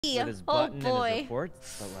with his Oh button and his boy.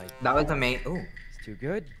 reports, but like That was amazing. Ooh. it's too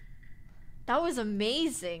good. That was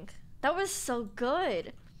amazing. That was so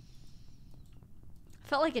good.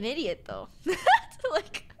 Felt like an idiot though.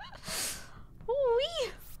 Like,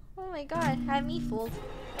 ooh-wee. Oh my god, had me fooled.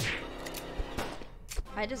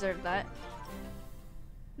 I deserve that.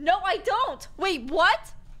 No, I don't. Wait,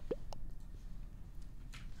 what?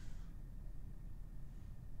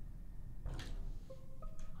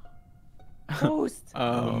 Toast.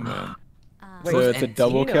 Oh man. Wait, So it's a and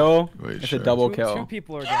double Tino. kill. Wait, It's a sure. double two kill.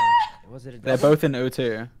 people are down. Was it a They're double? both in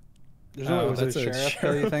O2. Was it that's a sheriff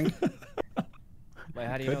kill, you think? Wait,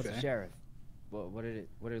 how do you know Could it's a be. sheriff? What did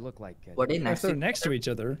it look like? What did If next they're to next to each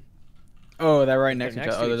other. Oh, they're right They're next to each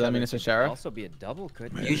other. Oh, does that mean it's a could sheriff? Also be a double,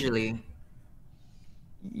 could it? Usually.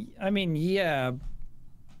 I mean, yeah.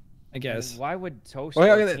 I I guess. mean, why would Toast? Well,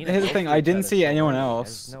 or yeah, Tina here's the go thing, for I each didn't other see so anyone early?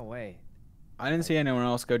 else. There's no way. I didn't see anyone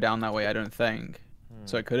else go down that way, I don't think.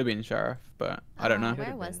 So it could have been sheriff, but I don't know. Where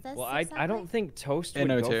Could've was been. this Well, I exactly? don't think Toast In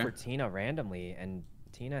would go O2. for Tina randomly, and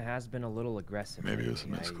Tina has been a little aggressive. Maybe it was a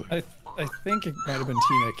lately. misclick. I think it might have been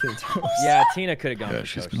Tina killed Toast. Yeah, Tina could have gone Yeah, for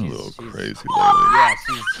she's Toast. been a little crazy lately. Yeah,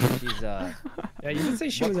 she's Yeah, you did say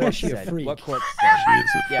she what was corpse actually a said? freak. What corpse said? She is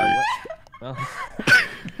a freak. Yeah, well,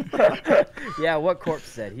 yeah, what corpse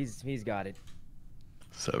said? He's got it.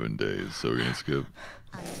 7 days, so we're gonna skip.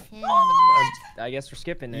 I guess we're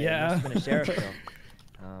skipping it. Yeah. It must have been a sheriff though.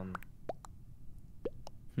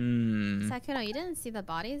 Sakuno, you didn't see the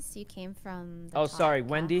bodies? You came from the Oh, top sorry,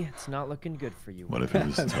 left. Wendy. It's not looking good for you. What if it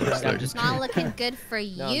was Toast I'm that just Not looking good for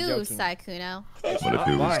No, I'm you, joking. Sakuno. What if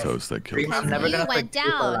it was Why? Toast that killed Freaks, I'm us? never You gonna went forget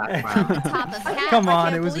down that from the round. top of Cat. Come I on,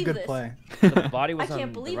 can't it was a believe good this. play. So the body was I can't on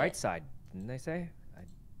the believe right it. side, didn't they say?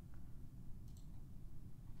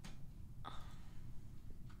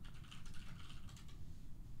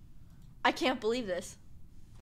 I can't believe this.